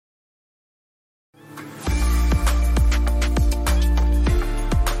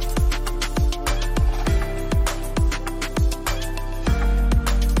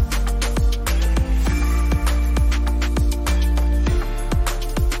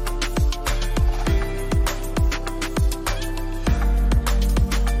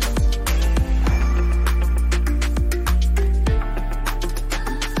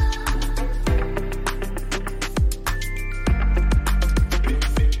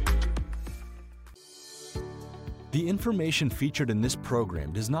The information featured in this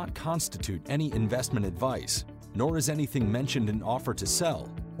program does not constitute any investment advice, nor is anything mentioned an offer to sell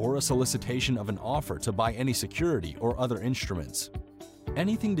or a solicitation of an offer to buy any security or other instruments.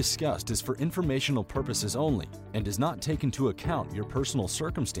 Anything discussed is for informational purposes only and does not take into account your personal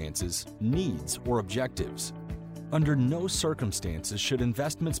circumstances, needs, or objectives. Under no circumstances should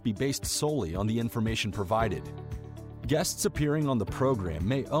investments be based solely on the information provided. Guests appearing on the program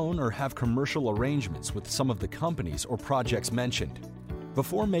may own or have commercial arrangements with some of the companies or projects mentioned.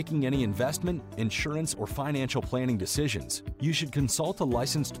 Before making any investment, insurance, or financial planning decisions, you should consult a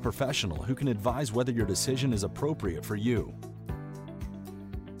licensed professional who can advise whether your decision is appropriate for you.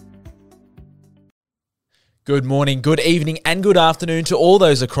 Good morning, good evening, and good afternoon to all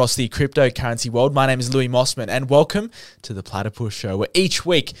those across the cryptocurrency world. My name is Louis Mossman, and welcome to the Platypus Show, where each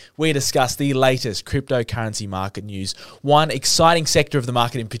week we discuss the latest cryptocurrency market news, one exciting sector of the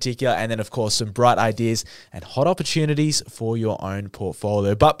market in particular, and then, of course, some bright ideas and hot opportunities for your own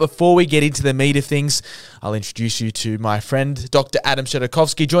portfolio. But before we get into the meat of things, I'll introduce you to my friend, Dr. Adam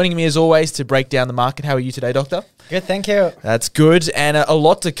Shatakovsky, joining me as always to break down the market. How are you today, Doctor? Good, thank you. That's good, and a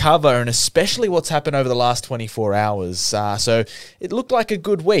lot to cover, and especially what's happened over the last 24 hours. So it looked like a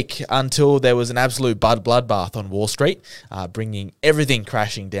good week until there was an absolute bloodbath on Wall Street, bringing everything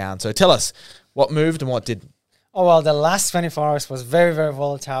crashing down. So tell us, what moved and what didn't? Oh, well, the last 24 hours was very, very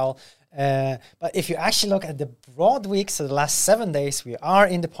volatile. But if you actually look at the broad week, so the last 7 days, we are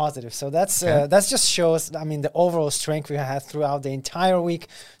in the positive. So that just shows, I mean, the overall strength we had throughout the entire week.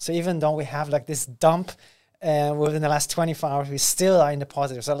 So even though we have like this dump within the last 24 hours, we still are in the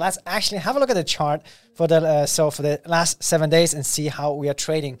positive. So let's actually have a look at the chart for the last 7 days and see how we are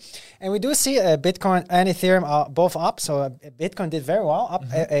trading. And we do see Bitcoin and Ethereum are both up. So Bitcoin did very well, up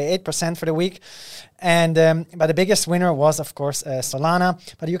 8% for the week. And but the biggest winner was, of course, Solana.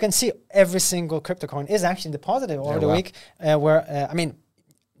 But you can see every single crypto coin is actually in the positive over the week. The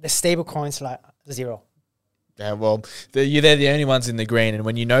stable coins like zero. Yeah, well, they're the only ones in the green, and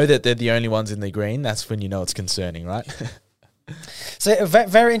when you know that they're the only ones in the green, that's when you know it's concerning, right? So a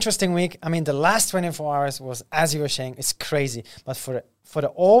very interesting week. I mean, the last 24 hours was, as you were saying, it's crazy. But for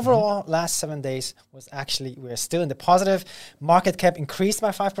the overall last 7 days was actually, we're still in the positive. Market cap increased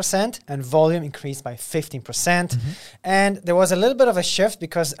by 5% and volume increased by 15%. And there was a little bit of a shift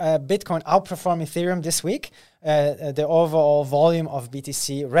because Bitcoin outperformed Ethereum this week. The overall volume of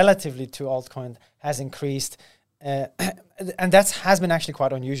BTC relatively to altcoin has increased. And that has been actually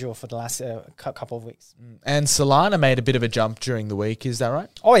quite unusual for the last couple of weeks. And Solana made a bit of a jump during the week, is that right?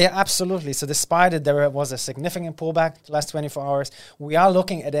 Oh, yeah, absolutely. So despite it, there was a significant pullback the last 24 hours. We are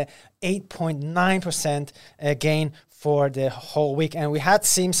looking at a 8.9% gain for the whole week. And we had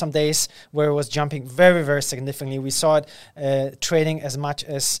seen some days where it was jumping very, very significantly. We saw it trading as much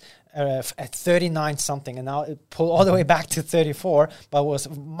as at 39 something, and now it pulled all the way back to 34, but was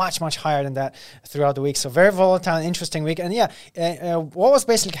much higher than that throughout the week. So very volatile and interesting week. And what was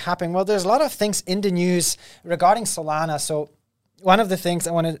basically happening? Well, there's a lot of things in the news regarding Solana. So one of the things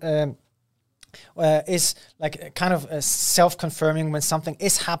I wanted is like kind of self-confirming. When something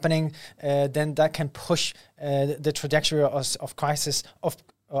is happening, then that can push the trajectory of crisis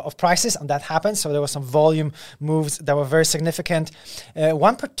of prices, and that happened. So there was some volume moves that were very significant.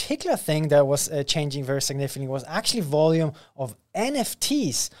 One particular thing that was changing very significantly was actually volume of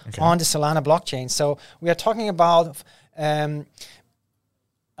NFTs on the Solana blockchain. So we are talking about a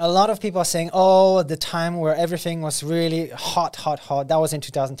lot of people are saying, oh, the time where everything was really hot, that was in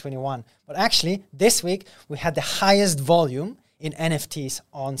 2021. But actually, this week, we had the highest volume in NFTs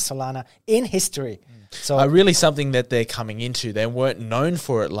on Solana in history. So really something that they're coming into. They weren't known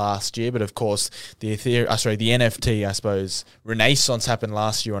for it last year, but of course the NFT, I suppose, renaissance happened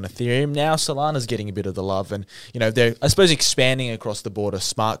last year on Ethereum. Now Solana's getting a bit of the love, and they're, I suppose, expanding across the board of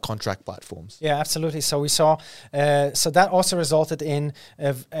smart contract platforms. Yeah, absolutely. So we saw, so that also resulted in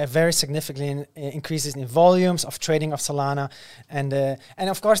a very significant increases in volumes of trading of Solana, and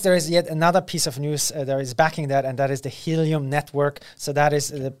of course there is yet another piece of news that is backing that, and that is the Helium network. So that is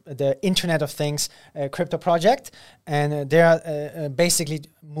the Internet of Things crypto project, and they are basically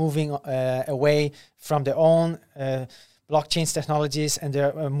moving away from their own blockchain technologies, and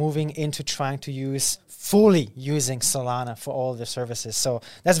they're moving into trying to fully using Solana for all their services. So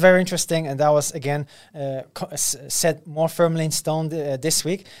that's very interesting, and that was again set more firmly in stone this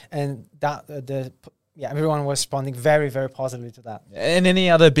week, and that everyone was responding very, very positively to that. And any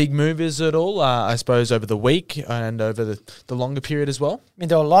other big movers at all, I suppose, over the week and over the longer period as well? I mean,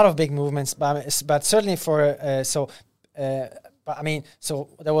 there are a lot of big movements, but certainly there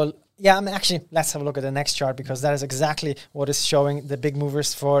were Yeah, actually, let's have a look at the next chart, because that is exactly what is showing the big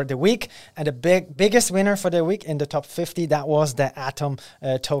movers for the week. And the biggest winner for the week in the top 50, that was the Atom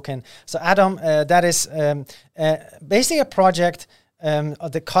token. So Atom, that is basically a project.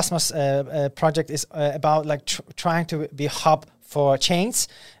 The Cosmos project is about like trying to be a hub for chains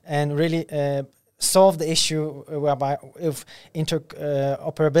and really solve the issue whereby of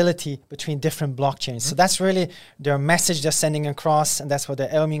interoperability between different blockchains. So that's really their message they're sending across, and that's what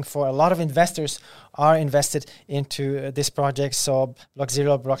they're aiming for. A lot of investors are invested into this project. So Block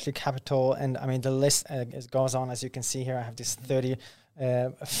Zero, Broccoli Capital, and I mean the list goes on. As you can see here, I have this 30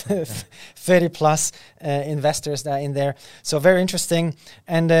 plus investors that are in there. So very interesting,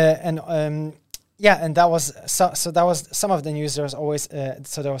 yeah, and that was so that was some of the news. There was always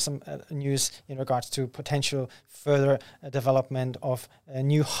so there was some news in regards to potential further development of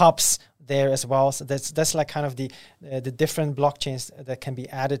new hubs there as well. So that's like kind of the different blockchains that can be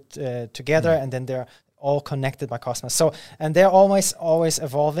added together, and then they're all connected by Cosmos. So, and they're always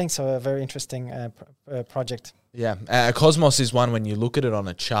evolving. So a very interesting project. Yeah, Cosmos is one, when you look at it on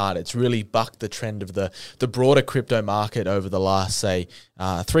a chart, it's really bucked the trend of the broader crypto market over the last, say,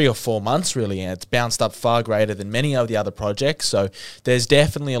 3 or 4 months, really, and it's bounced up far greater than many of the other projects. So there's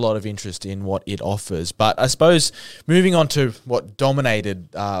definitely a lot of interest in what it offers. But I suppose moving on to what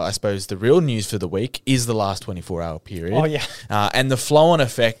dominated, the real news for the week is the last 24-hour period. Oh, yeah. And the flow-on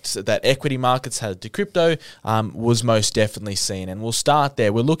effect that equity markets had to crypto was most definitely seen. And we'll start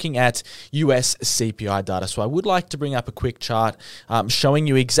there. We're looking at US CPI data. So I would like to bring up a quick chart showing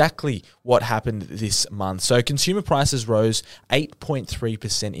you exactly what happened this month. So consumer prices rose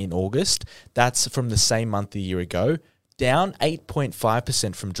 8.3% in August. That's from the same month a year ago, down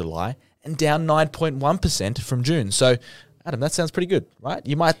 8.5% from July, and down 9.1% from June. So Adam, that sounds pretty good, right?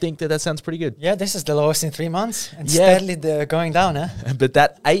 You might think that sounds pretty good. Yeah, this is the lowest in 3 months, and steadily they're going down, huh? But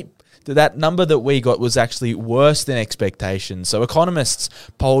that number that we got was actually worse than expectations. So economists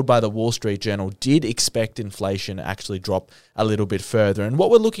polled by the Wall Street Journal did expect inflation to actually drop a little bit further. And what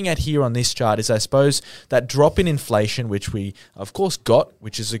we're looking at here on this chart is, I suppose, that drop in inflation, which we, of course, got,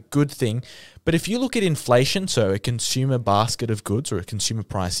 which is a good thing. But if you look at inflation, so a consumer basket of goods or a consumer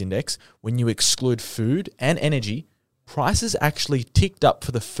price index, when you exclude food and energy, prices actually ticked up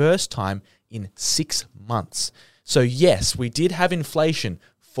for the first time in 6 months. So yes, we did have inflation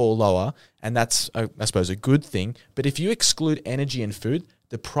fall lower, and that's, I suppose, a good thing. But if you exclude energy and food,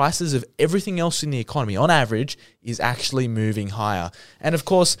 the prices of everything else in the economy, on average, is actually moving higher. And of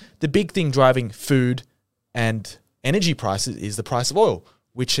course, the big thing driving food and energy prices is the price of oil,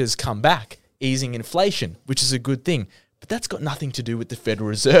 which has come back, easing inflation, which is a good thing. But that's got nothing to do with the Federal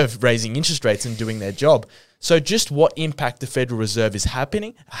Reserve raising interest rates and doing their job. So just what impact the Federal Reserve is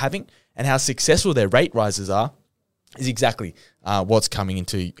having, and how successful their rate rises are, is exactly what's coming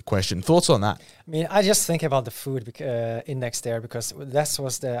into question. Thoughts on that? I mean, I just think about the food index there, because that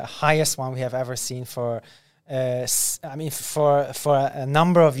was the highest one we have ever seen for a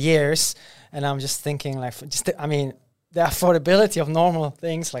number of years. And I'm just thinking, like, the affordability of normal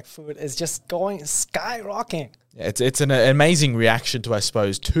things like food is just skyrocketing. It's an amazing reaction to, I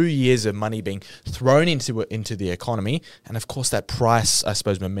suppose, 2 years of money being thrown into the economy. And of course, that price, I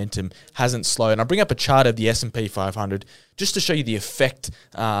suppose, momentum hasn't slowed. And I'll bring up a chart of the S&P 500 just to show you the effect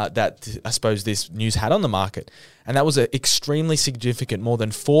that, I suppose, this news had on the market. And that was an extremely significant, more than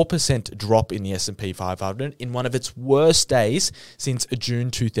 4% drop in the S&P 500 in one of its worst days since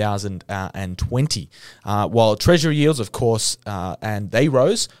June 2020. While Treasury yields, of course, and they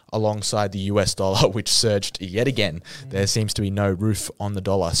rose alongside the US dollar, which surged yet again. There seems to be no roof on the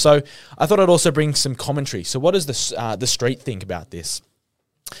dollar. So I thought I'd also bring some commentary. So what does the street think about this?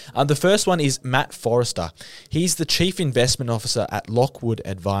 The first one is Matt Forrester. He's the Chief Investment Officer at Lockwood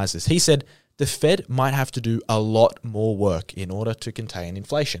Advisors. He said, the Fed might have to do a lot more work in order to contain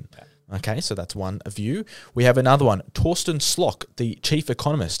inflation. Okay, so that's one view. We have another one, Torsten Slock, the Chief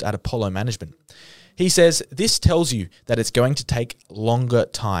Economist at Apollo Management. He says, this tells you that it's going to take longer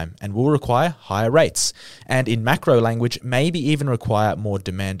time and will require higher rates. And in macro language, maybe even require more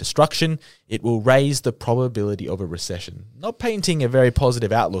demand destruction. It will raise the probability of a recession. Not painting a very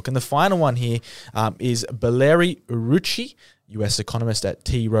positive outlook. And the final one here is Valeri Urucci, US economist at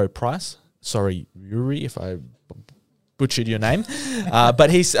T. Rowe Price. Sorry, Yuri, if I butchered your name.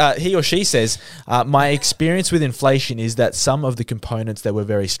 But he or she says, my experience with inflation is that some of the components that were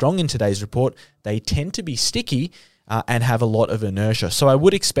very strong in today's report, they tend to be sticky and have a lot of inertia. So I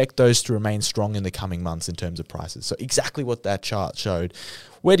would expect those to remain strong in the coming months in terms of prices. So exactly what that chart showed.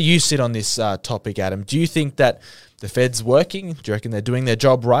 Where do you sit on this topic, Adam? Do you think that the Fed's working? Do you reckon they're doing their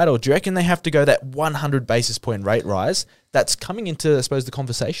job right? Or do you reckon they have to go that 100 basis point rate rise that's coming into, I suppose, the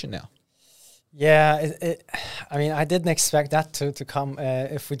conversation now? Yeah, I mean, I didn't expect that to come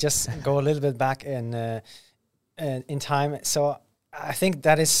if we just go a little bit back in time. So I think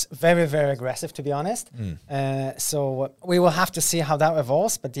that is very, very aggressive, to be honest. So we will have to see how that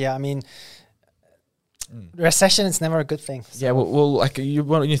evolves. But yeah, I mean, recession is never a good thing. So. Yeah, well, like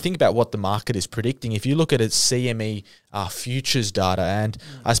when you think about what the market is predicting, if you look at its CME futures data, and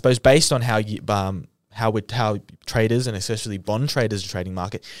I suppose based on how traders and especially bond traders are trading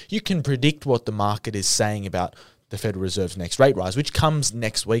market, you can predict what the market is saying about the Federal Reserve's next rate rise, which comes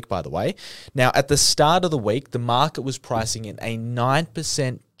next week, by the way. Now, at the start of the week, the market was pricing in a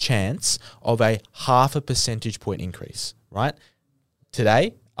 9% chance of a 0.5 percentage point increase, right?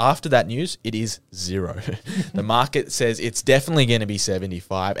 Today, after that news, it is 0. The market says it's definitely going to be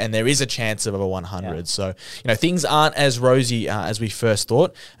 75, and there is a chance of a 100. Yeah. So, things aren't as rosy as we first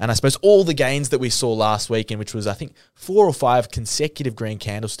thought. And I suppose all the gains that we saw last week, which was, I think, 4 or 5 consecutive green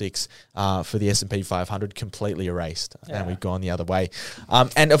candlesticks for the S&P 500, completely erased. And we've gone the other way.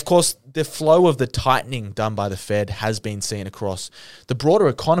 And, of course, the flow of the tightening done by the Fed has been seen across the broader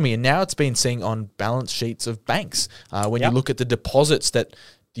economy, and now it's been seen on balance sheets of banks. When you look at the deposits that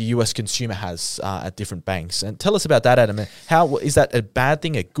the US consumer has at different banks. And tell us about that, Adam. How is that a bad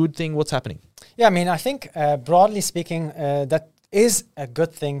thing, a good thing? What's happening? Yeah, I mean, I think broadly speaking, that is a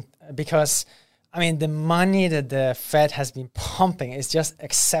good thing because, I mean, the money that the Fed has been pumping is just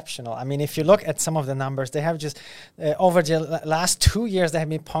exceptional. I mean, if you look at some of the numbers, they have just, over the last 2 years, they have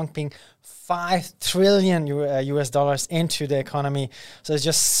been pumping $5 trillion US dollars into the economy. So there's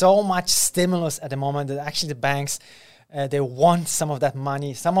just so much stimulus at the moment that actually the banks, they want some of that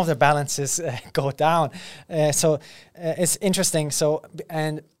money. Some of their balances go down. So it's interesting. So,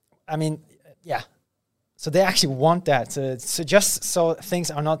 and I mean, yeah. So they actually want that. So just so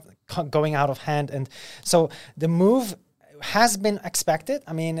things are not going out of hand. And so the move has been expected.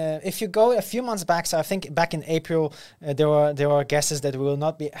 I mean, if you go a few months back, so I think back in April, there were guesses that it will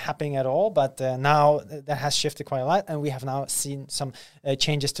not be happening at all, but now that has shifted quite a lot, and we have now seen some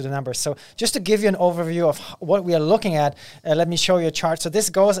changes to the numbers. So just to give you an overview of what we are looking at, let me show you a chart. So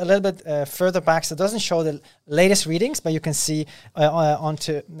this goes a little bit further back, so it doesn't show the latest readings, but you can see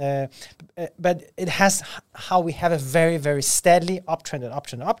but it has how we have a very, very steadily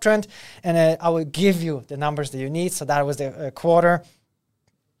uptrend. And I will give you the numbers that you need. So that was the quarter.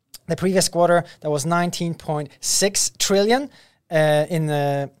 The previous quarter, that was 19.6 trillion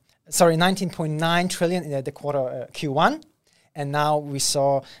 19.9 trillion in the quarter Q1. And now we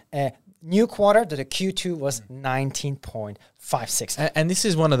saw a new quarter that the Q2 was 19.56. And this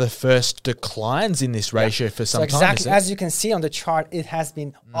is one of the first declines in this ratio for some time. Exactly, as you can see on the chart, it has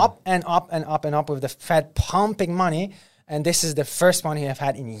been up and up and up and up with the Fed pumping money. And this is the first one we have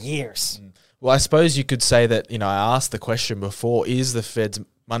had in years. Well, I suppose you could say that, I asked the question before, is the Fed's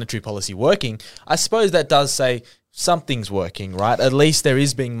monetary policy working? I suppose that does say something's working, right? At least there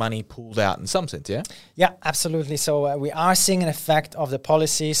is being money pulled out in some sense, yeah? Yeah, absolutely. So we are seeing an effect of the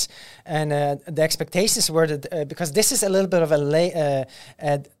policies, and the expectations were that, because this is a little bit of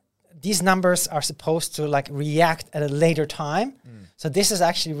these numbers are supposed to react at a later time. So this is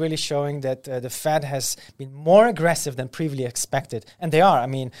actually really showing that the Fed has been more aggressive than previously expected. And they are. I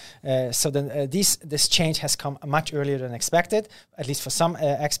mean, this change has come much earlier than expected, at least for some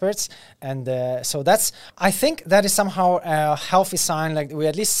experts. And so I think that is somehow a healthy sign. Like we're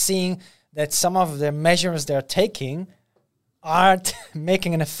at least seeing that some of the measures they're taking are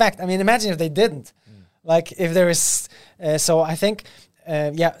making an effect. I mean, imagine if they didn't. Like if there is, so I think...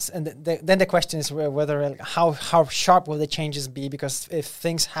 yes, and then the question is whether how sharp will the changes be? Because if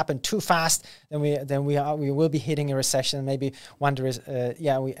things happen too fast, then we will be hitting a recession. Maybe wonder is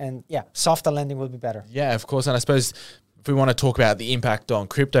softer lending will be better. Yeah, of course. And I suppose if we want to talk about the impact on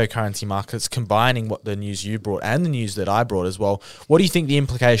cryptocurrency markets, combining what the news you brought and the news that I brought as well, what do you think the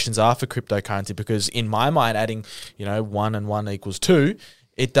implications are for cryptocurrency? Because in my mind, adding 1 and 1 equals 2.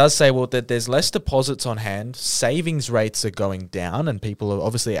 It does say, that there's less deposits on hand, savings rates are going down, and people are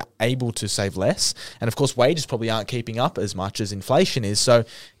obviously able to save less. And of course, wages probably aren't keeping up as much as inflation is. So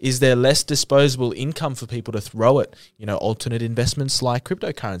is there less disposable income for people to throw at, alternate investments like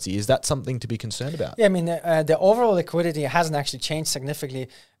cryptocurrency? Is that something to be concerned about? Yeah, I mean, the overall liquidity hasn't actually changed significantly.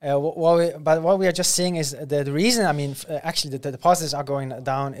 But what we are just seeing is the reason, actually the deposits are going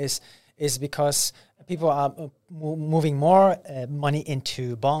down is because people are moving more money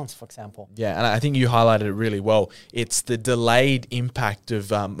into bonds, for example. Yeah, and I think you highlighted it really well. It's the delayed impact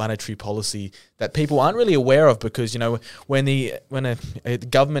of monetary policy that people aren't really aware of, because, you know, when a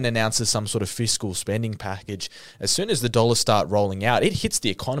government announces some sort of fiscal spending package, as soon as the dollars start rolling out, it hits the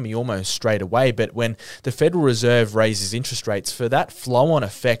economy almost straight away. But when the Federal Reserve raises interest rates, for that flow-on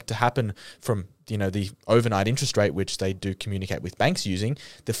effect to happen from, you know, the overnight interest rate, which they do communicate with banks using,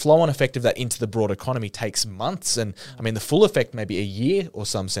 the flow-on effect of that into the broad economy takes months. And I mean, the full effect maybe a year or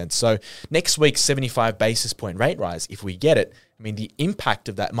some sense. So next week's 75 basis point rate rise, if we get it, I mean, the impact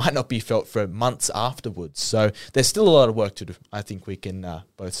of that might not be felt for months afterwards. So there's still a lot of work to do, I think we can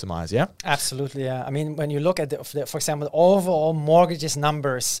both surmise, yeah? Absolutely, yeah. I mean, when you look at, for example, overall mortgages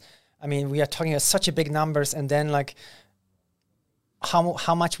numbers, I mean, we are talking about such a big numbers, and then like,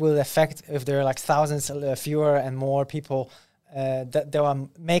 how much will it affect if there are like thousands fewer and more people that they are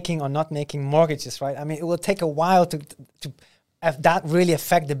making or not making mortgages, right? I mean, it will take a while to have that really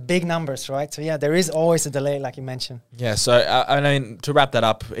affect the big numbers, right? So yeah, there is always a delay, like you mentioned. Yeah, so I mean, to wrap that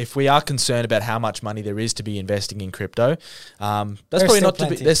up, if we are concerned about how much money there is to be investing in crypto, that's probably not to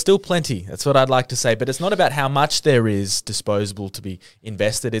be. There's still plenty. That's what I'd like to say. But it's not about how much there is disposable to be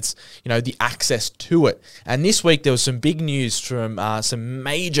invested. It's, you know, the access to it. And this week there was some big news from some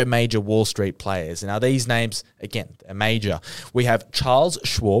major Wall Street players. Now these names, again, are major. We have Charles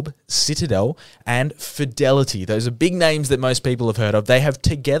Schwab, Citadel, and Fidelity. Those are big names that most people have heard of. They have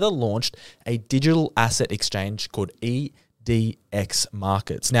together launched a digital asset exchange called EDX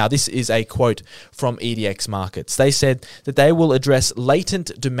Markets. Now, this is a quote from EDX Markets. They said that they will address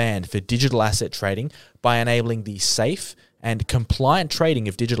latent demand for digital asset trading by enabling the safe and compliant trading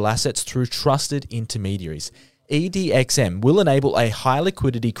of digital assets through trusted intermediaries. EDXM will enable a high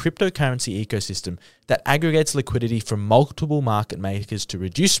liquidity cryptocurrency ecosystem that aggregates liquidity from multiple market makers to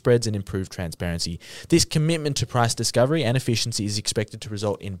reduce spreads and improve transparency. This commitment to price discovery and efficiency is expected to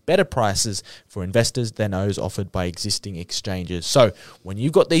result in better prices for investors than those offered by existing exchanges. So when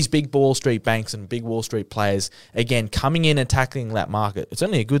you've got these big Wall Street banks and big Wall Street players, again, coming in and tackling that market, it's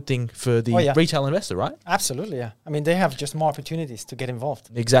only a good thing for the retail investor, right? Absolutely, yeah. I mean, they have just more opportunities to get involved.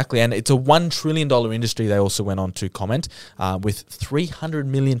 Exactly, and it's a $1 trillion industry, they also went on to comment, with 300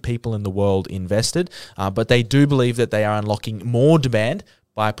 million people in the world invested. But they do believe that they are unlocking more demand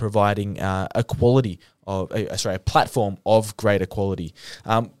by providing a platform of greater quality.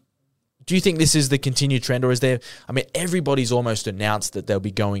 Do you think this is the continued trend, or is there, I mean, everybody's almost announced that they'll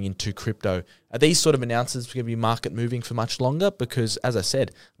be going into crypto. Are these sort of announcements going to be market moving for much longer? Because, as I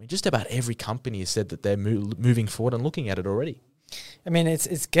said, I mean, just about every company has said that they're moving forward and looking at it already. I mean,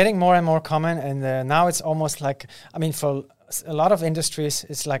 it's getting more and more common, and now it's almost like, I mean, for a lot of industries,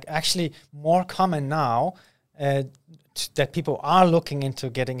 it's like actually more common now that people are looking into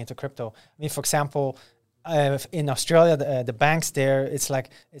getting into crypto. I mean, for example, in Australia, the banks there, it's like,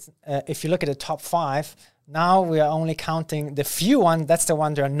 if you look at the top 5, now we are only counting the few one. That's the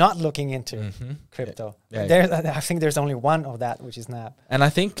one they're not looking into crypto. Yeah. I think there's only one of that, which is NAB. And I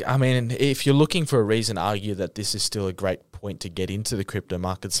think, I mean, if you're looking for a reason to argue that this is still a great point to get into the crypto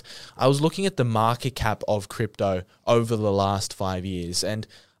markets, I was looking at the market cap of crypto over the last 5 years. And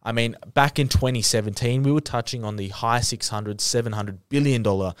I mean, back in 2017, we were touching on the high $600, $700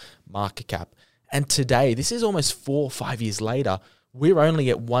 billion market cap. And today, this is almost 4 or 5 years later, we're only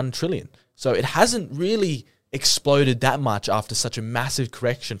at 1 trillion. So it hasn't really exploded that much after such a massive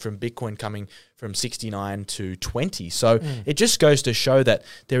correction from Bitcoin coming from 69 to 20. So it just goes to show that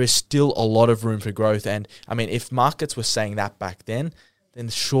there is still a lot of room for growth. And I mean, if markets were saying that back then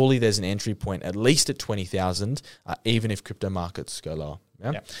surely there's an entry point at least at 20,000, even if crypto markets go lower.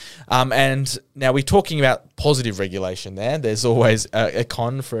 Yeah. And now we're talking about positive regulation there. There's always a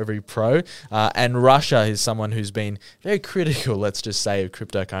con for every pro. And Russia is someone who's been very critical, let's just say, of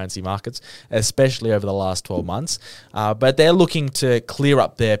cryptocurrency markets, especially over the last 12 months. But they're looking to clear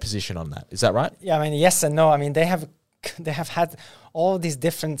up their position on that. Is that right? Yeah, I mean, yes and no. I mean, they have had all these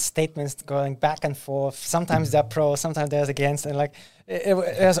different statements going back and forth. Sometimes they're pro, sometimes they're against. And like it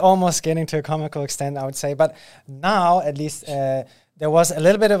was almost getting to a comical extent, I would say. But now, at least... there was a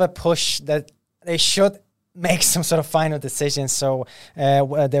little bit of a push that they should make some sort of final decision. So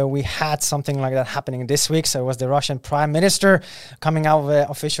we had something like that happening this week. So it was the Russian Prime Minister coming out with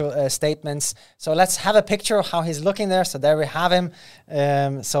official statements. So let's have a picture of how he's looking there. So there we have him.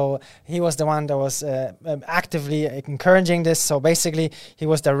 So he was the one that was actively encouraging this. So basically, he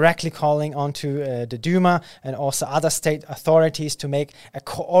was directly calling onto the Duma and also other state authorities to make a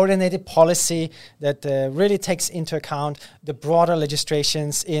coordinated policy that really takes into account the broader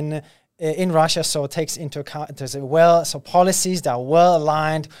legislations in Russia. So it takes into account policies that are well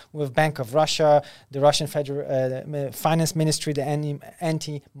aligned with Bank of Russia, the Russian Federal Finance Ministry, the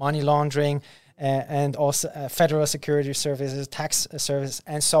anti-money laundering, and also federal security services, tax service,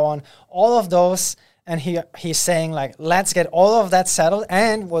 and so on. All of those. And he's saying, like, let's get all of that settled.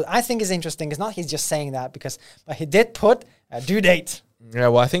 And what I think is interesting is not he's just saying that, but he did put a due date. Yeah,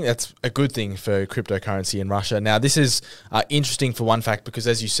 well, I think that's a good thing for cryptocurrency in Russia. Now, this is interesting for one fact because,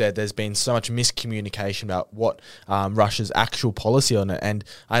 as you said, there's been so much miscommunication about what Russia's actual policy on it. And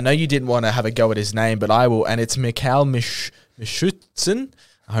I know you didn't want to have a go at his name, but I will. And it's Mikhail Mishustin.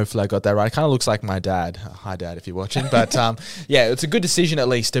 Hopefully I got that right. It kind of looks like my dad. Hi, Dad, if you're watching. But yeah, it's a good decision at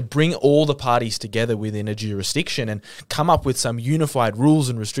least to bring all the parties together within a jurisdiction and come up with some unified rules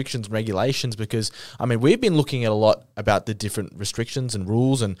and restrictions and regulations because, I mean, we've been looking at a lot about the different restrictions and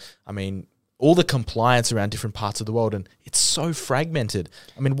rules and, I mean, all the compliance around different parts of the world, and it's so fragmented.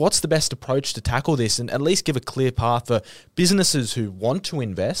 I mean, what's the best approach to tackle this and at least give a clear path for businesses who want to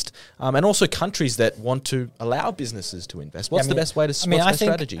invest and also countries that want to allow businesses to invest? What's the best way to what's the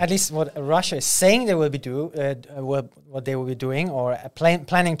strategy? At least what Russia is saying they will be what they will be doing or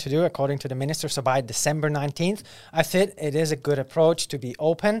planning to do according to the minister. So by December 19th, I think it is a good approach to be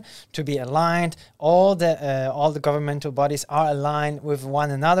open, to be aligned. All the governmental bodies are aligned with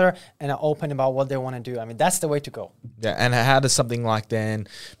one another and are open about what they want to do. I mean, that's the way to go. Yeah, and how does something like then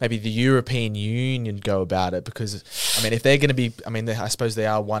maybe the European Union go about it? Because, I mean, if they're going to be, I mean, I suppose they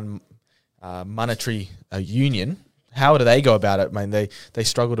are one monetary union. How do they go about it? I mean, they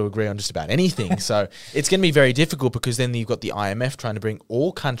struggle to agree on just about anything. So it's going to be very difficult because then you've got the IMF trying to bring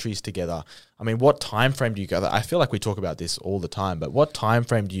all countries together. I mean, what time frame do you go? I feel like we talk about this all the time, but what time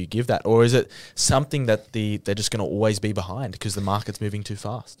frame do you give that? Or is it something that they're just going to always be behind because the market's moving too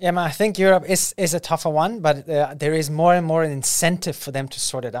fast? Yeah, I think Europe is a tougher one, but there is more and more an incentive for them to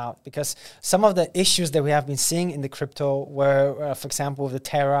sort it out because some of the issues that we have been seeing in the crypto were, for example, the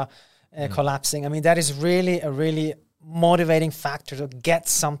Terra collapsing. I mean, that is really a really motivating factor to get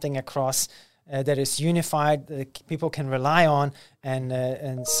something across that is unified, that people can rely on,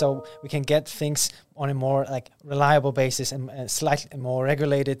 and so we can get things on a more like reliable basis and slightly more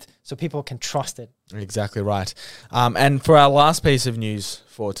regulated, so people can trust it. Exactly right. And for our last piece of news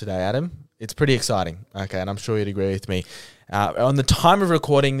for today, Adam, it's pretty exciting. Okay, and I'm sure you'd agree with me. On the time of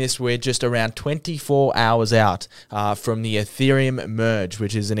recording this, we're just around 24 hours out from the Ethereum merge,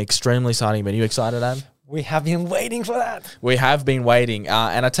 which is an extremely exciting event. Are you excited, Adam? We have been waiting for that. We have been waiting,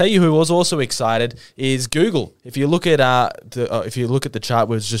 and I tell you who was also excited is Google. If you look at the chart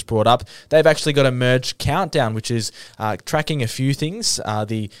was just brought up, they've actually got a merge countdown, which is tracking a few things: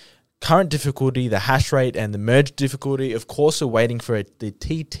 the current difficulty, the hash rate, and the merge difficulty. Of course, we're waiting for the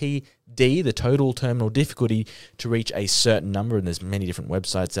TTD, the total terminal difficulty, to reach a certain number. And there's many different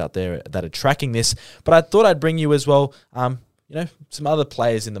websites out there that are tracking this. But I thought I'd bring you as well. Some other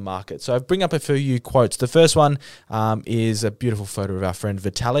players in the market. So I bring up a few quotes. The first one is a beautiful photo of our friend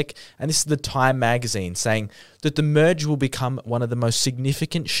Vitalik, and this is the Time magazine saying that the merge will become one of the most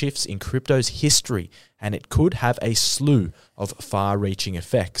significant shifts in crypto's history, and it could have a slew of far-reaching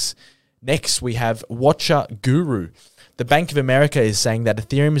effects. Next, we have Watcher Guru. The Bank of America is saying that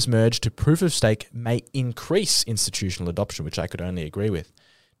Ethereum's merge to proof of stake may increase institutional adoption, which I could only agree with.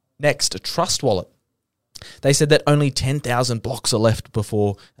 Next, Trust Wallet. They said that only 10,000 blocks are left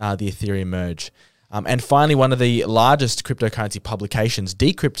before the Ethereum merge. And finally, one of the largest cryptocurrency publications,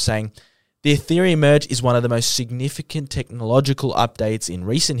 Decrypt, saying the Ethereum merge is one of the most significant technological updates in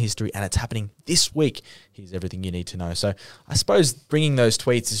recent history, and it's happening this week. Here's everything you need to know. So I suppose bringing those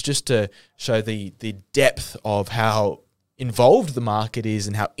tweets is just to show the depth of how involved the market is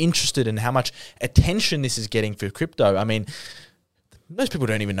and how interested and how much attention this is getting for crypto. I mean, most people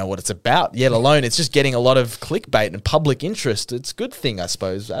don't even know what it's about, yet alone it's just getting a lot of clickbait and public interest. It's a good thing, I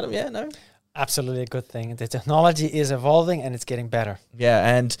suppose. Adam, yeah, no? Absolutely a good thing. The technology is evolving and it's getting better.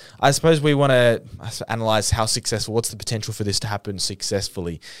 Yeah, and I suppose we want to analyze how successful, what's the potential for this to happen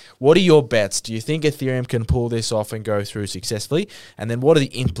successfully. What are your bets? Do you think Ethereum can pull this off and go through successfully? And then what are the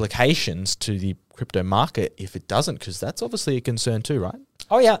implications to the crypto market if it doesn't? Because that's obviously a concern too, right?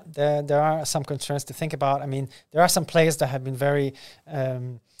 Oh, yeah. There are some concerns to think about. I mean, there are some players that have been very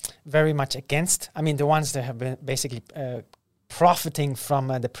much against. I mean, the ones that have been basically profiting from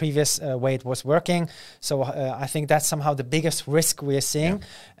the previous way it was working. So I think that's somehow the biggest risk we are seeing.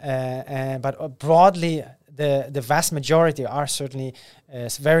 Yeah. But broadly, the vast majority are certainly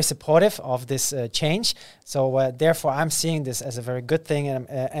very supportive of this change. So therefore, I'm seeing this as a very good thing.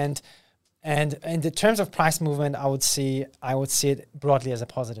 And in the terms of price movement, I would see it broadly as a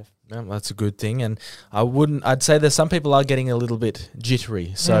positive. Yeah, that's a good thing, and I'd say that some people are getting a little bit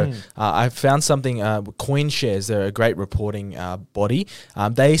jittery. So I found something, CoinShares, they're a great reporting body.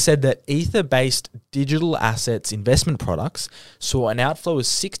 They said that Ether-based digital assets investment products saw an outflow of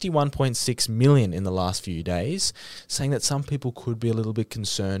 61.6 million in the last few days, saying that some people could be a little bit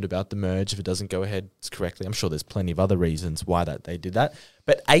concerned about the merge if it doesn't go ahead correctly. I'm sure there's plenty of other reasons why they did that.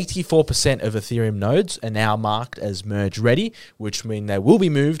 But 84% of Ethereum nodes are now marked as merge ready, which means they will be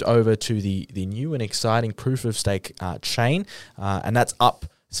moved over to the new and exciting proof of stake chain. And that's up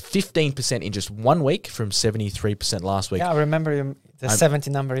 15% in just 1 week from 73% last week. Yeah, I remember the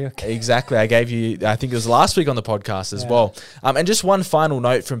 70 number you gave. Exactly. I gave you, I think it was last week on the podcast as well. And just one final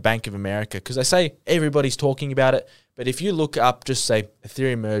note from Bank of America, because I say everybody's talking about it, but if you look up, just say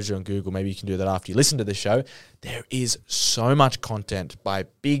Ethereum merger on Google, maybe you can do that after you listen to the show, there is so much content by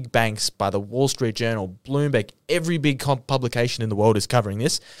big banks, by the Wall Street Journal, Bloomberg, every big publication in the world is covering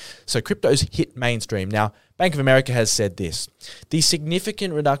this. So crypto's hit mainstream. Now, Bank of America has said this: the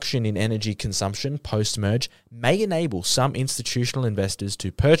significant reduction in energy consumption post-merge may enable some institutional investors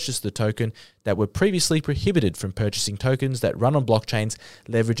to purchase the token that were previously prohibited from purchasing tokens that run on blockchains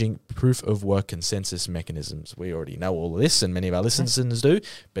leveraging proof-of-work consensus mechanisms. We already know all of this, and many of our listeners do,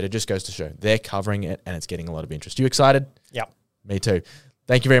 but it just goes to show they're covering it, and it's getting a lot of interest. You excited? Yeah. Me too.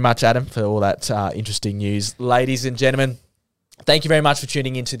 Thank you very much, Adam, for all that interesting news. Ladies and gentlemen, thank you very much for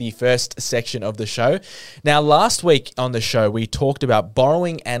tuning into the first section of the show. Now, last week on the show, we talked about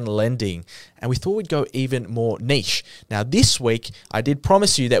borrowing and lending, and we thought we'd go even more niche. Now, this week, I did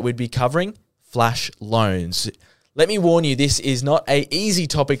promise you that we'd be covering flash loans. Let me warn you, this is not an easy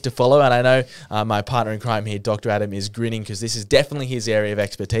topic to follow, and I know my partner in crime here, Dr. Adam, is grinning because this is definitely his area of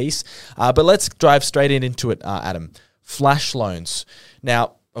expertise. But let's dive straight into it, Adam. Flash loans.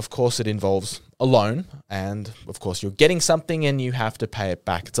 Now, of course, it involves a loan, and of course, you're getting something and you have to pay it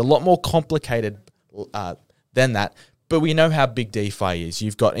back. It's a lot more complicated than that. But we know how big DeFi is.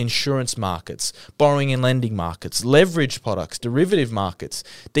 You've got insurance markets, borrowing and lending markets, leverage products, derivative markets,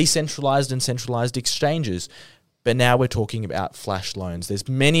 decentralized and centralized exchanges. But now we're talking about flash loans. There's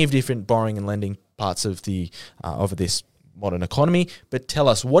many of different borrowing and lending parts of of this modern economy. But tell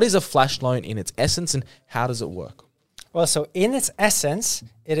us, what is a flash loan in its essence, and how does it work? Well, so in its essence,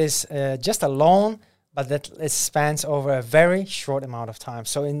 it is just a loan, but that it spans over a very short amount of time.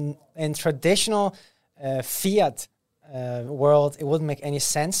 So in traditional fiat world, it wouldn't make any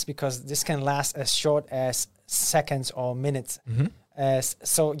sense because this can last as short as seconds or minutes.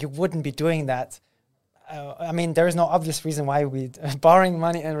 So you wouldn't be doing that. I mean, there is no obvious reason why we borrowing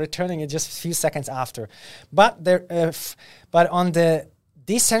money and returning it just a few seconds after. But but on the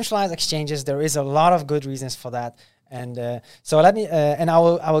decentralized exchanges, there is a lot of good reasons for that. And so let me, and I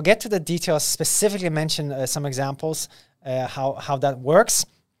will get to the details. Specifically mention some examples how that works.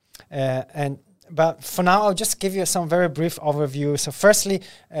 But for now, I'll just give you some very brief overview. So firstly,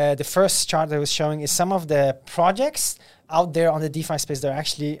 the first chart that I was showing is some of the projects out there on the DeFi space. They're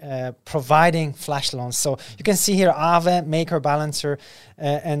actually providing flash loans. So you can see here Aave, Maker, Balancer,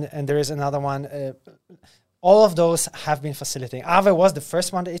 and there is another one. All of those have been facilitating. Aave was the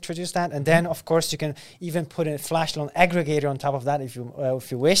first one to introduce that, and then of course you can even put a flash loan aggregator on top of that if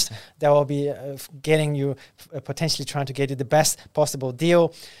you wish. That will be getting you potentially trying to get you the best possible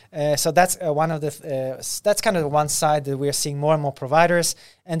deal. So that's one of the that's kind of the one side that we are seeing more and more providers,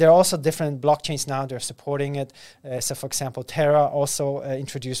 and there are also different blockchains now they're supporting it. So for example, Terra also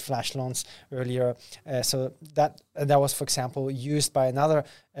introduced flash loans earlier. So that was, for example, used by another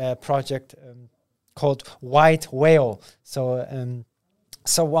project. Called White Whale. So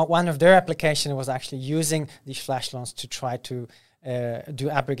one of their applications was actually using these flash loans to try to do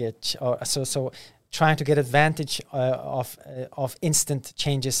aggregate, so trying to get advantage of instant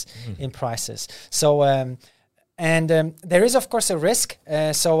changes in prices. So there is of course a risk.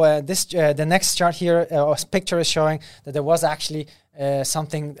 The next chart here or picture is showing that there was actually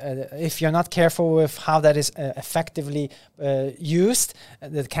something, if you're not careful with how that is effectively used,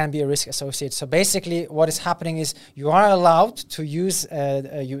 that can be a risk associated. So basically what is happening is you are allowed to use,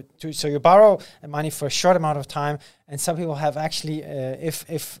 so you borrow money for a short amount of time, and some people have actually,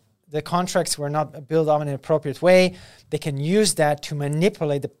 if the contracts were not built up in an appropriate way, they can use that to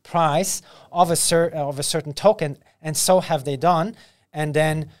manipulate the price of a certain token, and so have they done, and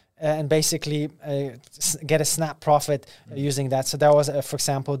then and basically get a snap profit using that. So that was, for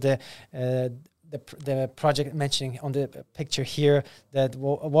example, the the project mentioning on the picture here that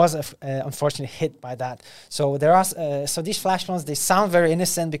was unfortunately hit by that. So there are so these flash loans, they sound very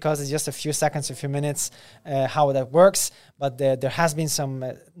innocent because it's just a few seconds, a few minutes how that works, but there has been some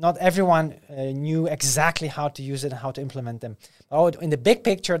not everyone knew exactly how to use it and how to implement them. In the big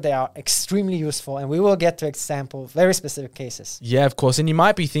picture, they are extremely useful, and we will get to example very specific cases. Yeah, of course. And you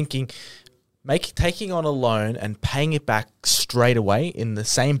might be thinking, taking on a loan and paying it back straight away in the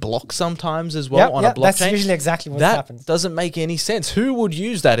same block sometimes as well on a blockchain. That's usually exactly what happens. That doesn't make any sense. Who would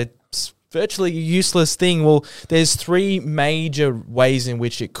use that? It's virtually a useless thing. Well, there's three major ways in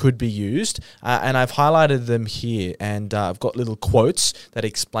which it could be used, and I've highlighted them here, and I've got little quotes that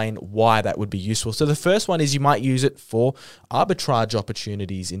explain why that would be useful. So the first one is you might use it for arbitrage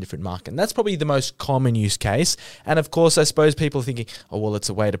opportunities in different markets, and that's probably the most common use case. And of course, I suppose people are thinking, oh, well, it's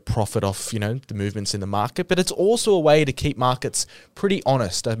a way to profit off, the movements in the market, but it's also a way to keep markets pretty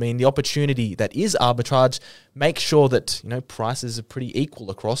honest. I mean, the opportunity that is arbitrage, make sure that, prices are pretty equal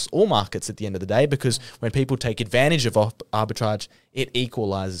across all markets at the end of the day, because when people take advantage of arbitrage, it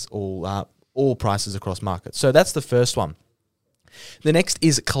equalizes all prices across markets. So that's the first one. The next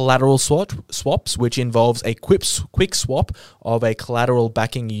is collateral swaps, which involves a quick swap of a collateral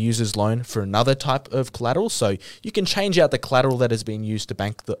backing a user's loan for another type of collateral. So you can change out the collateral that has been used to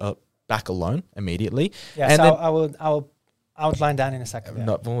back a loan immediately. Yeah, and so then, I will outline that in a second.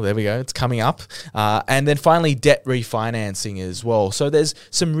 Yeah. Well, there we go. It's coming up. And then finally, debt refinancing as well. So there's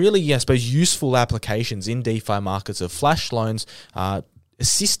some really, I suppose, useful applications in DeFi markets of flash loans,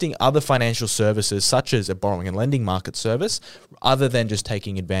 assisting other financial services such as a borrowing and lending market service, other than just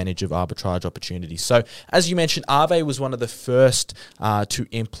taking advantage of arbitrage opportunities. So as you mentioned, Aave was one of the first to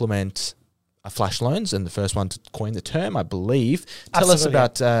implement flash loans and the first one to coin the term, I believe. Tell us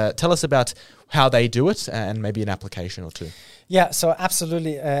about how they do it and maybe an application or two. Yeah, so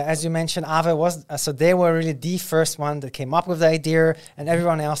absolutely. As you mentioned, Aave was, so they were really the first one that came up with the idea, and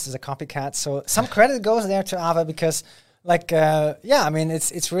everyone else is a copycat. So some credit goes there to Aave because,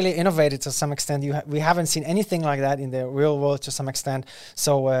 it's really innovative to some extent. We haven't seen anything like that in the real world to some extent.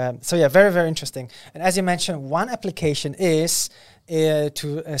 So very, very interesting. And as you mentioned, one application is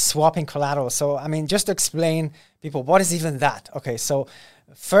to swapping collateral. So, just to explain people, what is even that? Okay, so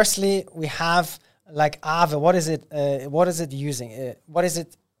firstly, we have like Aave. What is it? What is it using? What is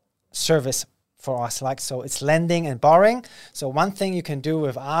it service for us? So it's lending and borrowing. So one thing you can do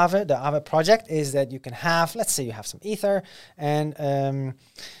with Aave, the Aave project, is that you can have, let's say you have some Ether, and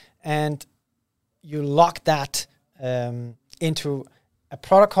you lock that into a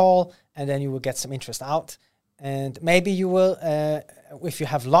protocol, and then you will get some interest out. And maybe you will, if you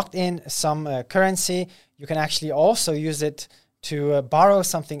have locked in some currency, you can actually also use it to borrow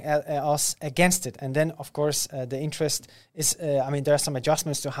something else against it. And then, of course, the interest is, there are some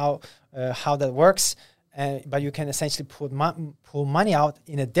adjustments to how that works, but you can essentially pull money out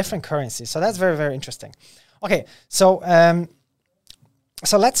in a different currency. So that's very, very interesting. Okay, so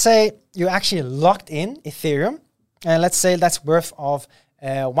let's say you actually locked in Ethereum, and let's say that's worth of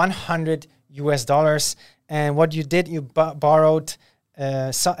 $100 US. And what you did, you borrowed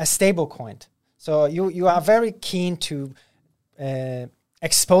a stable coin. So you are very keen to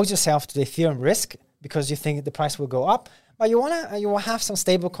expose yourself to the Ethereum risk because you think the price will go up, but you will have some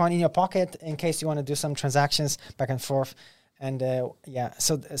stable coin in your pocket in case you want to do some transactions back and forth. And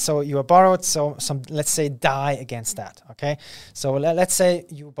so you are borrowed some, let's say, DAI against that. Okay, so let's say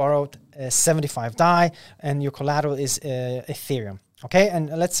you borrowed 75 DAI and your collateral is Ethereum. Okay, and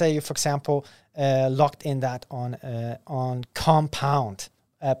let's say you, for example, locked in that on Compound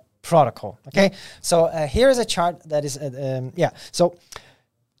protocol. Okay, so here is a chart that is So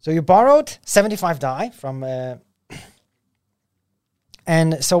you borrowed 75 DAI from,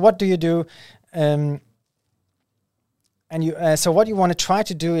 and so what do you do? So what you want to try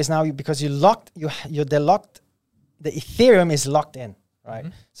to do is now, because the Ethereum is locked in, right?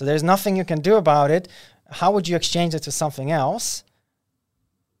 Mm-hmm. So there's nothing you can do about it. How would you exchange it to something else?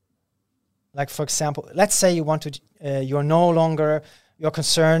 Like, for example, let's say you want to, you're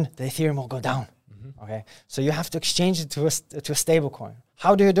concerned the Ethereum will go down. Mm-hmm. Okay, so you have to exchange it to a stable coin.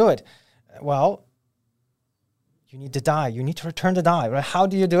 How do you do it? Well, you need the DAI. You need to return the DAI, right? How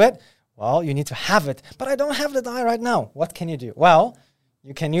do you do it? Well, you need to have it. But I don't have the DAI right now. What can you do? Well,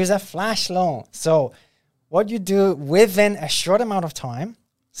 you can use a flash loan. So what you do within a short amount of time,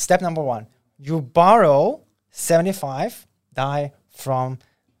 step number one, you borrow 75 DAI from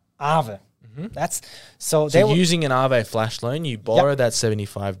Aave. Mm-hmm. So using an Aave flash loan, you borrow that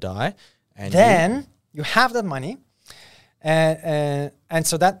 75 DAI, and then you have that money, and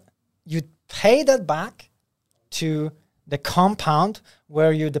so that you pay that back to the compound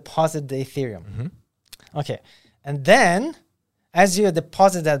where you deposit the Ethereum. Okay. And then as you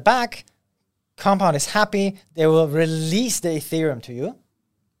deposit that back, compound is happy. They will release the Ethereum to you.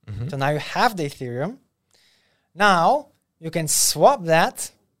 So now you have the Ethereum. Now you can swap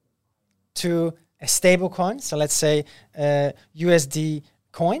that to a stable coin. So let's say USD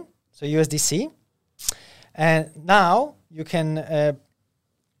coin, so USDC. And now you can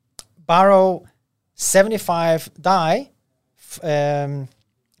borrow 75 DAI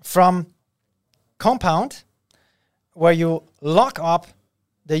from Compound, where you lock up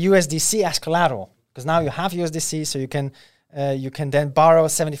the USDC as collateral, because now you have USDC, so you can then borrow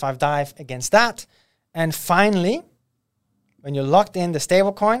 75 DAI against that. And finally, when you locked in the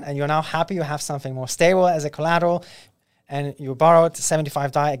stable coin and you're now happy you have something more stable as a collateral, and you borrowed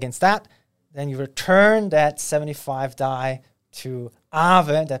 75 DAI against that, then you return that 75 DAI to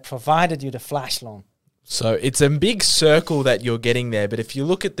Aave that provided you the flash loan. So it's a big circle that you're getting there. But if you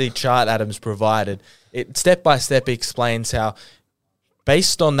look at the chart Adam's provided, it step by step explains how,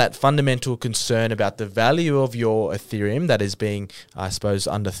 based on that fundamental concern about the value of your Ethereum that is being, I suppose,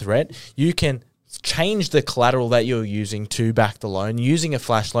 under threat, you can change the collateral that you're using to back the loan using a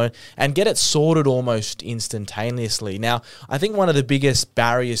flash loan and get it sorted almost instantaneously. Now, I think one of the biggest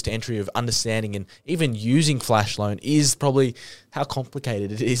barriers to entry of understanding and even using flash loan is probably how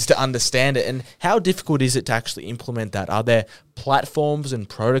complicated it is to understand it, and how difficult is it to actually implement that. Are there platforms and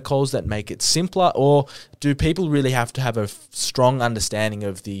protocols that make it simpler, or do people really have to have a strong understanding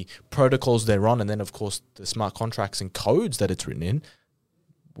of the protocols they're on, and then of course the smart contracts and codes that it's written in?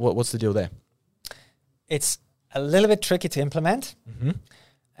 What's the deal there? It's a little bit tricky to implement,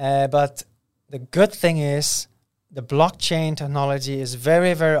 but the good thing is the blockchain technology is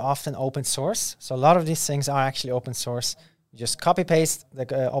very, very often open source. So a lot of these things are actually open source. You just copy paste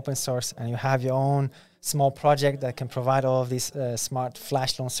the open source and you have your own small project that can provide all of these smart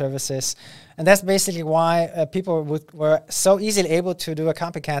flash loan services. And that's basically why people were so easily able to do a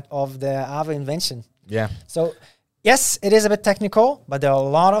copycat of the Aave invention. Yeah. So yes, it is a bit technical, but there are a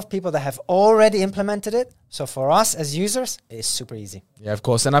lot of people that have already implemented it. So for us as users, it is super easy. Yeah, of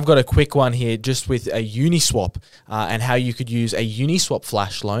course. And I've got a quick one here just with a Uniswap and how you could use a Uniswap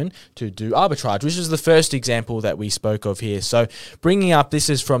flash loan to do arbitrage, which is the first example that we spoke of here. So bringing up, this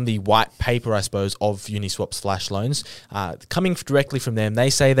is from the white paper, I suppose, of Uniswap's flash loans. Coming directly from them, they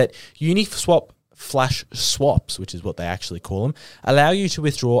say that Uniswap flash swaps, which is what they actually call them, allow you to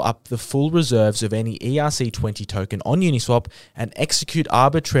withdraw up the full reserves of any ERC20 token on Uniswap and execute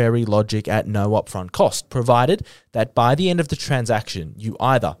arbitrary logic at no upfront cost, provided that by the end of the transaction, you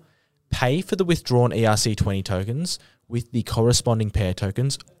either pay for the withdrawn ERC20 tokens with the corresponding pair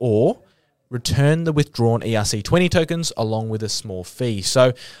tokens, or return the withdrawn ERC20 tokens along with a small fee.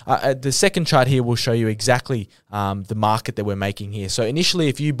 So the second chart here will show you exactly the market that we're making here. So initially,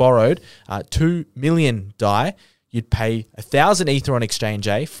 if you borrowed 2 million DAI, you'd pay 1,000 Ether on exchange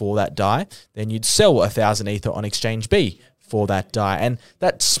A for that DAI. Then you'd sell 1,000 Ether on exchange B for that DAI. And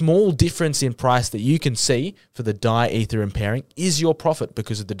that small difference in price that you can see for the DAI Ethereum pairing is your profit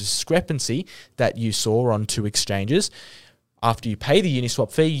because of the discrepancy that you saw on two exchanges. After you pay the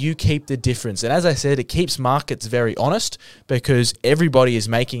Uniswap fee, you keep the difference. And as I said, it keeps markets very honest because everybody is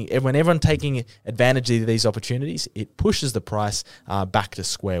making, when everyone's taking advantage of these opportunities, it pushes the price back to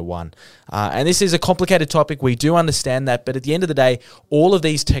square one. And this is a complicated topic. We do understand that. But at the end of the day, all of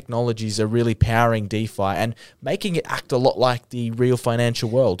these technologies are really powering DeFi and making it act a lot like the real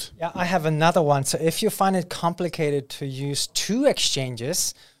financial world. Yeah, I have another one. So if you find it complicated to use two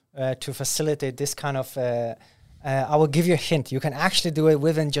exchanges to facilitate this kind of I will give you a hint. You can actually do it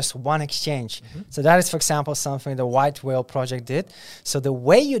within just one exchange. So that is, for example, something the White Whale project did. So the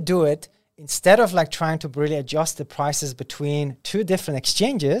way you do it, instead of like trying to really adjust the prices between two different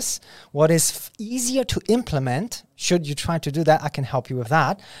exchanges, what is easier to implement, should you try to do that, I can help you with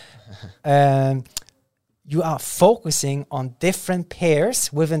that. You are focusing on different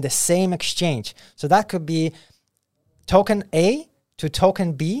pairs within the same exchange. So that could be token A to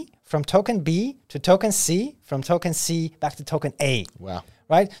token B, from token B to token C, from token C back to token A. Wow.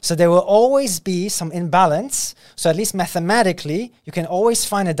 Right? So there will always be some imbalance. So at least mathematically, you can always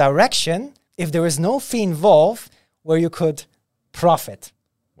find a direction if there is no fee involved where you could profit.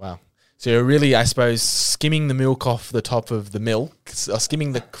 Wow. So you're really, I suppose, skimming the milk off the top of the milk, or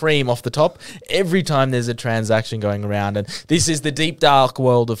skimming the cream off the top every time there's a transaction going around. And this is the deep, dark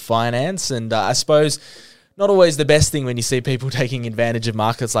world of finance. And I suppose not always the best thing when you see people taking advantage of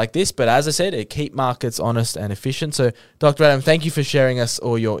markets like this, but as I said, it keep markets honest and efficient. So, Dr. Adam, thank you for sharing us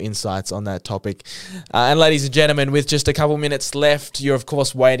all your insights on that topic. And ladies and gentlemen, with just a couple minutes left, you're of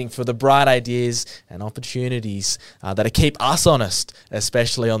course waiting for the bright ideas and opportunities that keep us honest,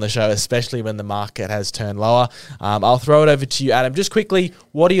 especially on the show, especially when the market has turned lower. I'll throw it over to you, Adam. Just quickly,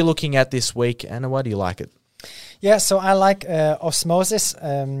 what are you looking at this week, and why do you like it? Yeah, so I like osmosis.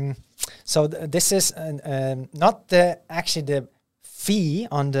 So this is not the fee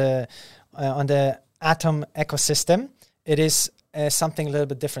on the atom ecosystem. It is something a little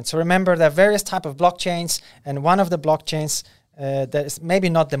bit different. So remember, there are various type of blockchains, and one of the blockchains that is maybe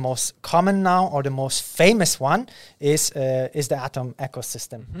not the most common now or the most famous one is the atom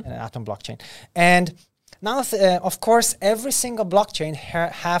ecosystem, an atom blockchain. And now, of course, every single blockchain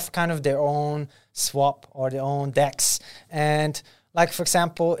have kind of their own swap or their own DEX. And like, for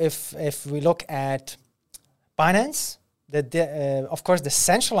example, if we look at Binance, of course, the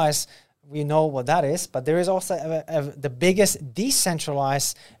centralized, we know what that is, but there is also the biggest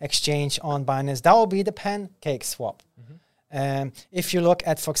decentralized exchange on Binance. That will be the Pancake swap. If you look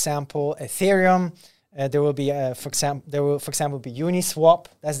at, for example, Ethereum, there will be, for example, be Uniswap.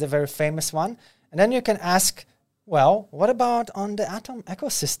 That's the very famous one. And then you can ask, well, what about on the Atom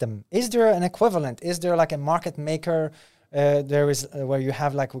ecosystem? Is there an equivalent? Is there like a market maker? There is where you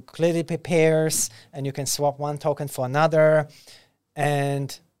have like liquidity pairs and you can swap one token for another.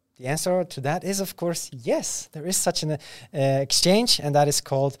 And the answer to that is, of course, yes. There is such an exchange, and that is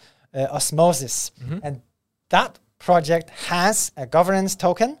called Osmosis. And that project has a governance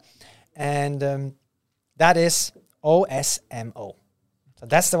token, and that is OSMO. So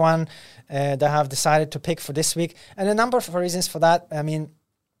that's the one that I have decided to pick for this week. And a number of reasons for that. I mean,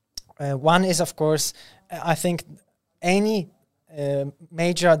 one is, of course, I think any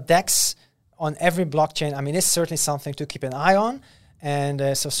major DEX on every blockchain, I mean, it's certainly something to keep an eye on.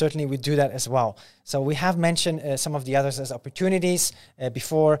 And so certainly we do that as well. So we have mentioned some of the others as opportunities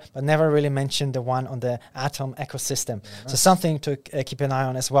before, but never really mentioned the one on the Atom ecosystem. So something to keep an eye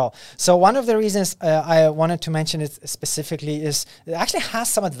on as well. So one of the reasons I wanted to mention it specifically is it actually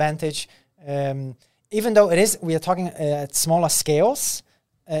has some advantage, even though we are talking at smaller scales,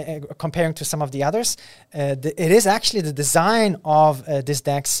 comparing to some of the others. It is actually the design of this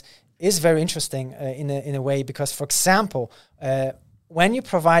DEX is very interesting in a way, because, for example, when you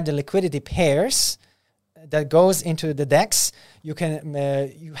provide the liquidity pairs that goes into the DEX,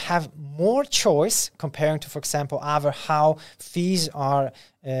 you have more choice comparing to, for example, how fees are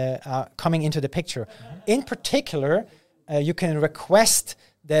coming into the picture. In particular, you can request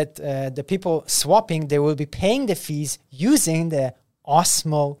that the people swapping, they will be paying the fees using the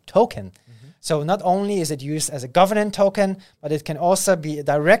Osmo token. So not only is it used as a governance token, but it can also be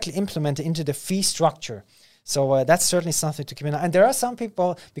directly implemented into the fee structure. So that's certainly something to keep in mind. And there are some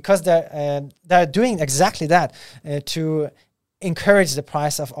people, because they're doing exactly that to encourage the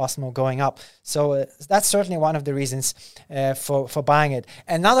price of Osmo going up. So that's certainly one of the reasons for buying it.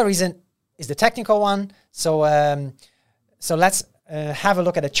 Another reason is the technical one. So let's have a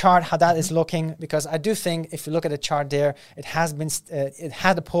look at a chart, how that is looking, because I do think if you look at the chart there, it has been, it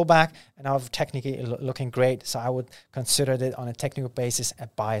had a pullback, and now technically looking great. So I would consider it on a technical basis a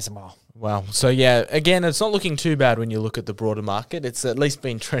buy as well. Wow. So yeah, again, it's not looking too bad when you look at the broader market. It's at least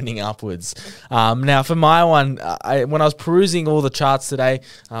been trending upwards. Now for my one, when I was perusing all the charts today,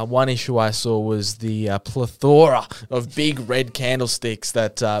 one issue I saw was the plethora of big red candlesticks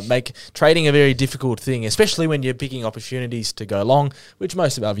that make trading a very difficult thing, especially when you're picking opportunities to go long, which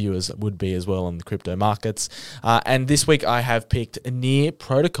most of our viewers would be as well on the crypto markets. And this week I have picked Near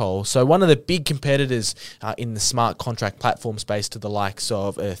Protocol. So one of the big competitors in the smart contract platform space to the likes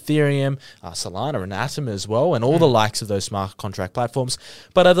of Ethereum, Solana and Atom as well, and all the likes of those smart contract platforms.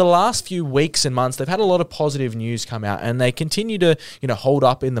 But over the last few weeks and months, they've had a lot of positive news come out, and they continue to hold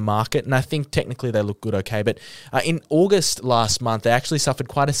up in the market. And I think technically they look good, okay. But in August last month, they actually suffered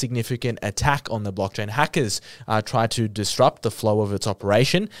quite a significant attack on the blockchain. Hackers tried to disrupt the flow of its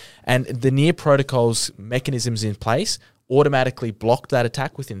operation, and the Near Protocol's mechanisms in place automatically blocked that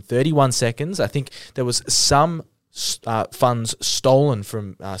attack within 31 seconds. I think there was some funds stolen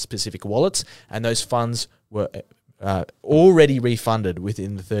from specific wallets, and those funds were already refunded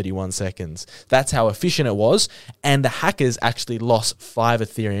within the 31 seconds. That's how efficient it was, and the hackers actually lost 5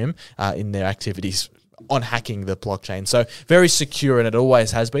 Ethereum in their activities on hacking the blockchain. So very secure, and it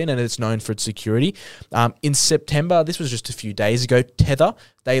always has been, and it's known for its security. In September, this was just a few days ago, Tether,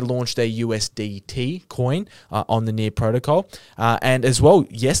 they launched their USDT coin on the Near protocol. And as well,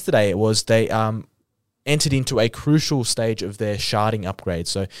 yesterday it was, they entered into a crucial stage of their sharding upgrade.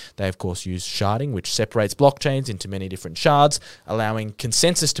 So they, of course, use sharding, which separates blockchains into many different shards, allowing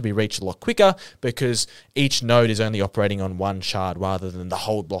consensus to be reached a lot quicker because each node is only operating on one shard rather than the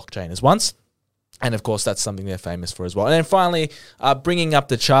whole blockchain as once. And, of course, that's something they're famous for as well. And then finally, bringing up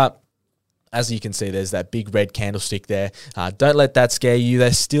the chart, as you can see, there's that big red candlestick there. Don't let that scare you.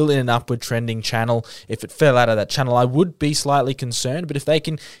 They're still in an upward trending channel. If it fell out of that channel, I would be slightly concerned. But if they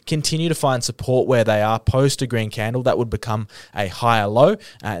can continue to find support where they are post a green candle, that would become a higher low.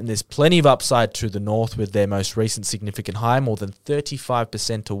 And there's plenty of upside to the north with their most recent significant high, more than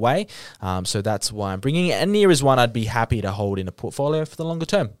 35% away. So that's why I'm bringing it. And near is one I'd be happy to hold in a portfolio for the longer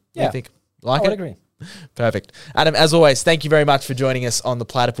term. Yeah, I think. Like I would it? agree. Perfect. Adam, as always, thank you very much for joining us on the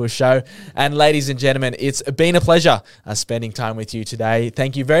Platypus Show. And ladies and gentlemen, it's been a pleasure spending time with you today.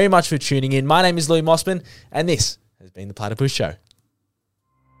 Thank you very much for tuning in. My name is Louis Mossman, and this has been the Platypus Show.